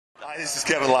Hi, this is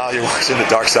Kevin Liell. You're watching the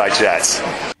Dark Side Chats.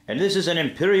 And this is an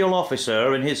Imperial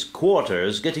officer in his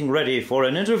quarters getting ready for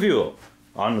an interview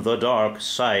on the Dark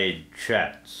Side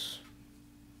Chats.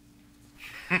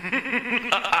 Hi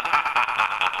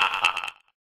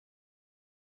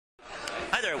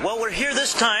there. Well, we're here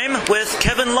this time with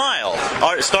Kevin Liell,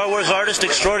 Star Wars artist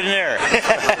extraordinaire.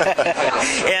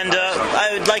 And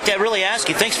I would like to really ask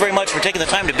you, thanks very much for taking the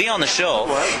time to be on the show.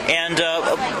 And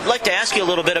I'd like to ask you a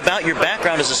little bit about your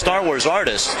background as a Star Wars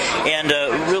artist. And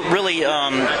really,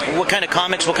 what kind of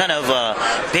comics, what kind of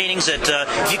paintings that,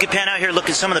 if you could pan out here, look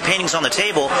at some of the paintings on the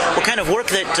table, what kind of work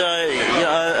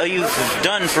that you've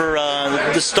done for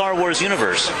the Star Wars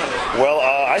universe? Well,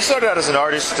 I started out as an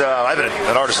artist. I've been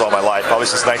an artist all my life. Probably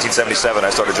since 1977,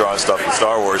 I started drawing stuff for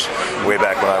Star Wars way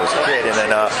back when I was a kid. And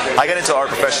then I got into art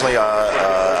professionally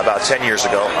about 10 years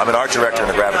ago. I'm an art director and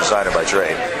a graphic designer by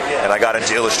trade. And I got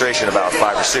into illustration about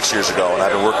 5 or 6 years ago. And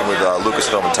I've been working with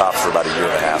Lucasfilm and Topps for about a year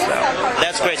and a half now.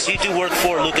 That's great. So you do work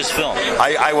for Lucasfilm?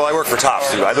 I work for Topps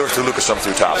too. I work through Lucasfilm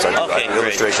through Topps. I do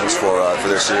illustrations for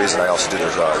their series, and I also do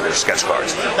their sketch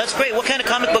cards. That's great. What kind of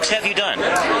comic books have you done?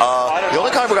 The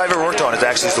only comic book I've ever worked on is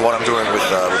actually the one I'm doing with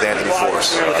Anthony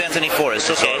Forrest. With Anthony Forrest,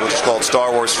 okay. Which is called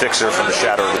Star Wars Fixer from the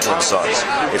Shadow of the Twin Suns.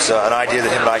 It's an idea that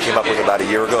him and I came up with about a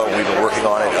year ago, and we've been working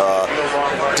on it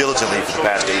diligently for the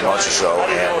past 8 months or so,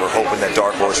 and we're hoping that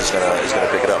Dark Horse is going to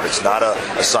pick it up. It's not a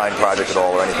signed project at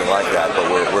all or anything like that, but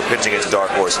we're pitching it to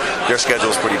Dark Horse. Their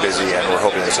schedule's pretty busy, and we're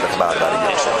hoping it's going to come out about a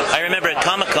year or so. I remember at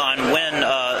Comic-Con when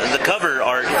the cover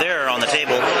art there on the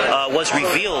table was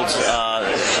revealed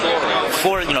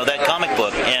for that comic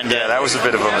book, and yeah, that was a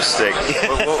bit of a mistake.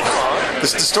 The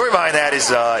story behind that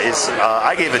is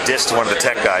I gave a disc to one of the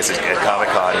tech guys at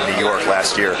Comic-Con in New York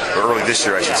last year, or early this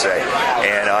year, I should say,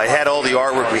 and I had all the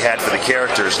artwork we had for the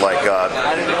characters, like the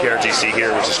character you see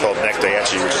here, which is called Nek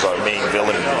Daichi, which is our main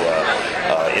villain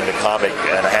in the comic,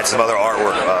 and I had some other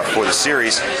artwork for the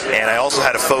series, and I also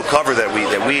had a faux cover that we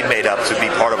had made up to be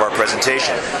part of our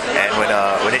presentation. And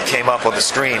when it came up on the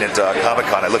screen at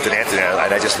Comic-Con, I looked at Anthony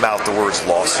and I just mouthed the words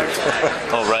lawsuit.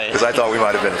 Oh, right. Because I thought we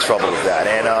might have been in trouble with that,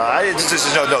 and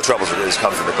there's no troubles has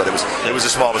come from it, but it was a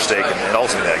small mistake, and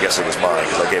ultimately I guess it was mine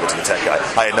because I gave it to the tech guy.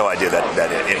 I had no idea that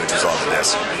image was on the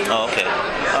disc. Oh, okay.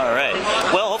 All right.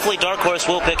 Well, hopefully Dark Horse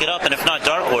will pick it up, and if not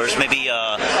Dark Horse, maybe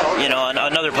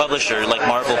another publisher like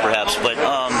Marvel, perhaps. But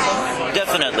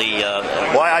definitely.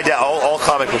 Well, I doubt all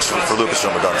comic books for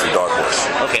Lucasfilm are done through Dark Horse.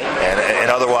 Okay.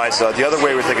 And otherwise, the other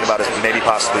way we're thinking about is maybe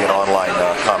possibly an online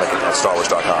comic at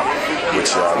StarWars.com,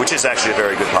 which is actually a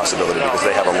very good possibility because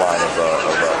they have a line of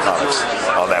comics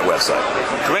on that website.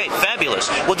 Great, fabulous.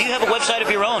 Well, do you have a website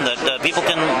of your own that people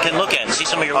can look at and see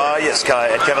some of your work? Yes,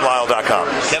 at KevinLiell.com.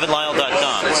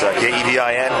 KevinLiell.com. It's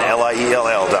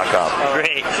KevinLiell.com.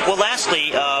 Great. Well,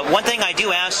 lastly, one thing I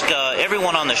do ask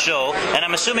everyone on the show, and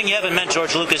I'm assuming you haven't met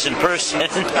George Lucas in person.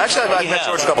 Actually, I've met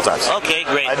George a couple times. Okay,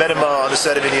 great. I met him on the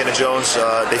set of Indiana Jones.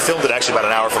 They filmed it actually about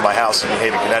an hour from my house in New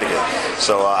Haven, Connecticut.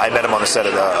 So I met him on the set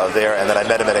of there, and then I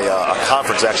met him at a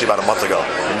conference actually about a month ago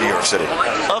in New York City.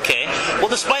 Okay. Well,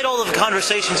 despite all of the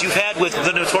conversations you've had with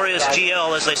the notorious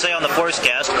GL, as they say on the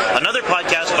Forcecast, another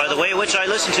podcast, by the way, which I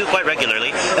listen to quite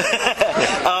regularly,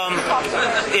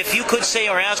 if you could say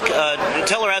or ask,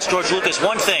 tell or ask George Lucas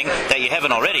one thing that you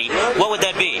haven't already, what would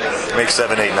that be? Make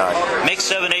 7, 8, 9. Make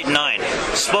 7, 8, 9.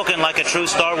 Spoken like a true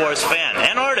Star Wars fan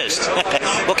and artist.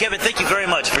 Well, Kevin, thank you very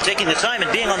much for taking the time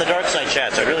and being on the Dark Side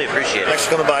Chats. I really appreciate it. Thanks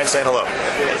for coming by and saying hello.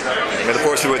 May the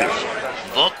Force be with you.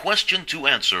 The question to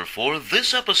answer for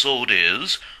this episode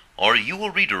is, are you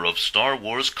a reader of Star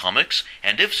Wars comics?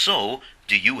 And if so,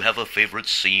 do you have a favorite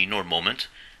scene or moment?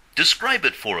 Describe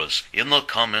it for us in the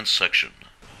comments section.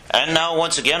 And now,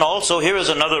 once again, also here is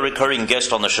another recurring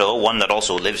guest on the show, one that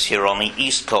also lives here on the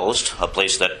East Coast, a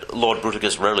place that Lord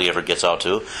Bruticus rarely ever gets out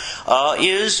to,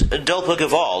 is Delpa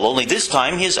Gaval, only this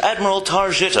time he is Admiral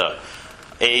Tarjita,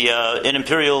 an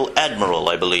Imperial Admiral,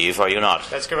 I believe, are you not?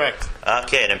 That's correct.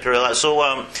 Okay, an Imperial.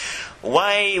 So,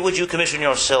 why would you commission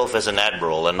yourself as an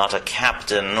Admiral and not a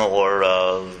Captain or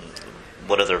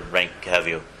what other rank have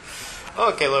you?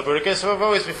 Okay, Lord Bruticus, I've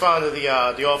always been fond of the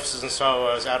officers in Star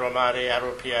Wars, Admiral Marty,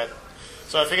 Admiral Piet.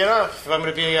 So I figured, if I'm going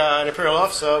to be an Imperial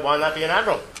officer, why not be an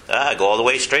Admiral? Go all the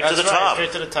way straight to the top.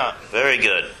 Straight to the top. Very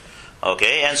good.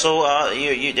 Okay, and so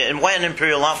and why an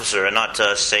Imperial officer and not,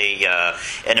 say,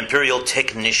 an Imperial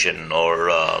technician or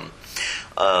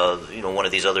one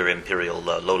of these other Imperial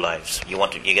lowlifes? You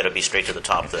got to be straight to the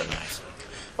top then.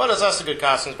 Well, there's lots of good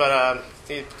costumes, but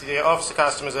the officer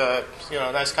costume is a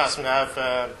nice costume to have,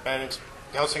 and it's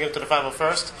also get to the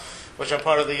 501st, which I'm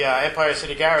part of the Empire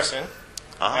City Garrison,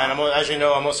 And as you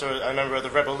know, I'm also a member of the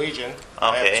Rebel Legion.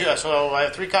 Okay. I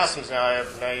have 3 costumes now. I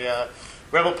have a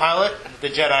Rebel pilot, the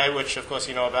Jedi, which of course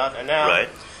you know about, and now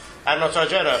Admiral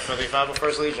Tarjeta for the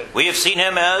 501st Legion. We have seen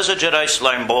him as a Jedi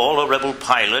Slimeball, a Rebel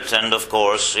pilot, and of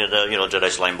course, Jedi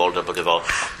Slimeball duplicate.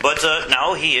 But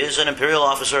now he is an Imperial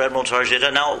officer, Admiral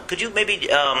Tarjeta. Now, could you maybe,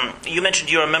 you mentioned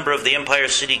you're a member of the Empire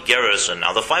City Garrison.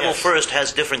 Now, the 501st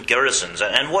has different garrisons,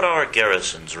 and what are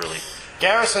garrisons, really?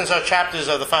 Garrisons are chapters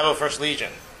of the 501st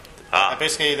Legion.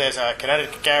 Basically, there's a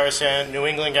Connecticut Garrison, New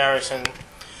England Garrison.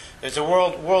 There's a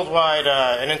worldwide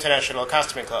and international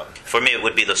costuming club. For me, it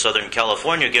would be the Southern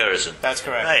California Garrison. That's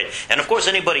correct. Right. And of course,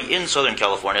 anybody in Southern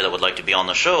California that would like to be on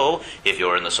the show, if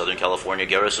you're in the Southern California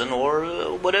Garrison or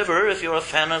whatever, if you're a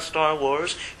fan of Star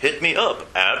Wars, hit me up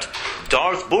at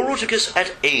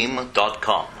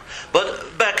darthbruticus@aim.com.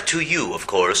 But back to you, of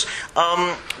course.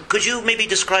 Could you maybe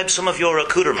describe some of your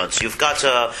accoutrements? You've got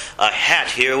a hat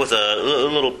here with a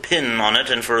little pin on it,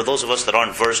 and for those of us that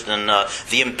aren't versed in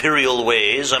the Imperial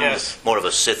ways, I'm more of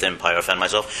a Sith Empire fan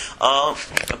myself.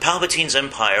 Palpatine's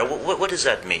Empire, what does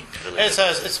that mean? Really? It's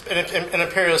an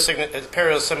Imperial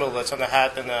symbol that's on the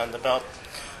hat and the belt.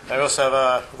 I also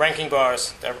have ranking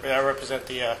bars that represent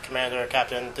the commander or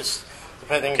captain.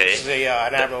 Depending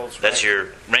an admiral's That's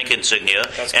your rank insignia.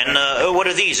 That's and what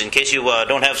are these? In case you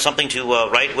don't have something to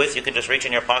write with, you can just reach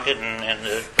in your pocket and...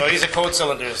 Well, these are code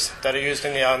cylinders that are used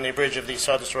on the bridge of the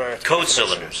Star Destroyer. Code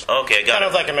cylinders. Okay, got it. Kind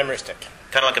of like a memory stick.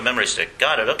 Kind of like a memory stick.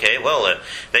 Got it. Okay, well,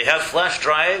 they have flash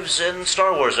drives in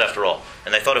Star Wars, after all.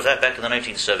 And they thought of that back in the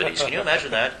 1970s. Can you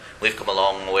imagine that? We've come a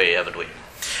long way, haven't we?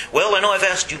 Well, I know I've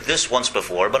asked you this once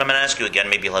before, but I'm going to ask you again.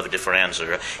 Maybe you'll have a different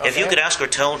answer. Okay. If you could ask or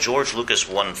tell George Lucas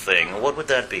one thing, what would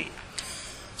that be?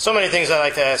 So many things I'd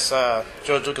like to ask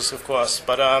George Lucas, of course.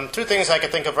 But 2 things I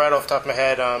can think of right off the top of my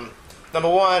head. Number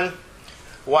 1,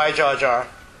 why Jar Jar?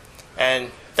 And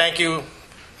thank you,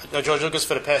 George Lucas,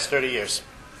 for the past 30 years.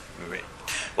 Great.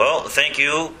 Well, thank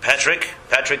you, Patrick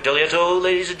Deliato,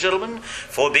 ladies and gentlemen,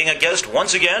 for being a guest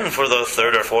once again for the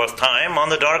 3rd or 4th time on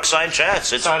the Dark Side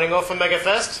Chats. Signing off from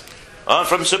Megafest?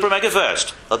 From Super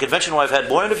Megafest, a convention where I've had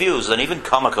more interviews than even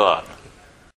Comic-Con.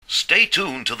 Stay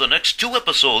tuned to the next 2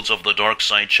 episodes of the Dark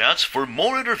Side Chats for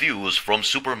more interviews from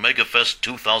Super Megafest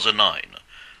 2009.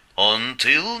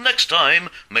 Until next time,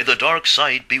 may the dark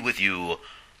side be with you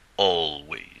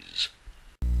always.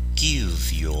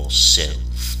 Give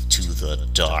yourself to the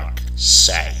dark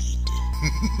side.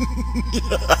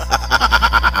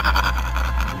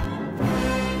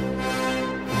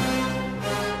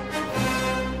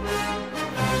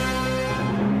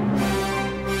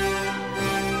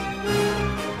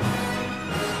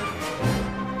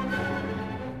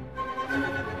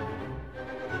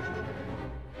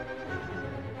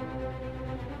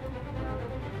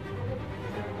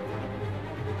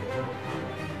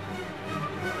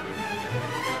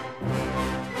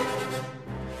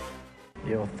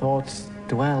 Your thoughts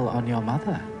dwell on your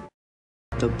mother.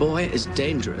 The boy is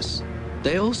dangerous.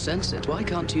 They all sense it. Why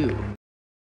can't you?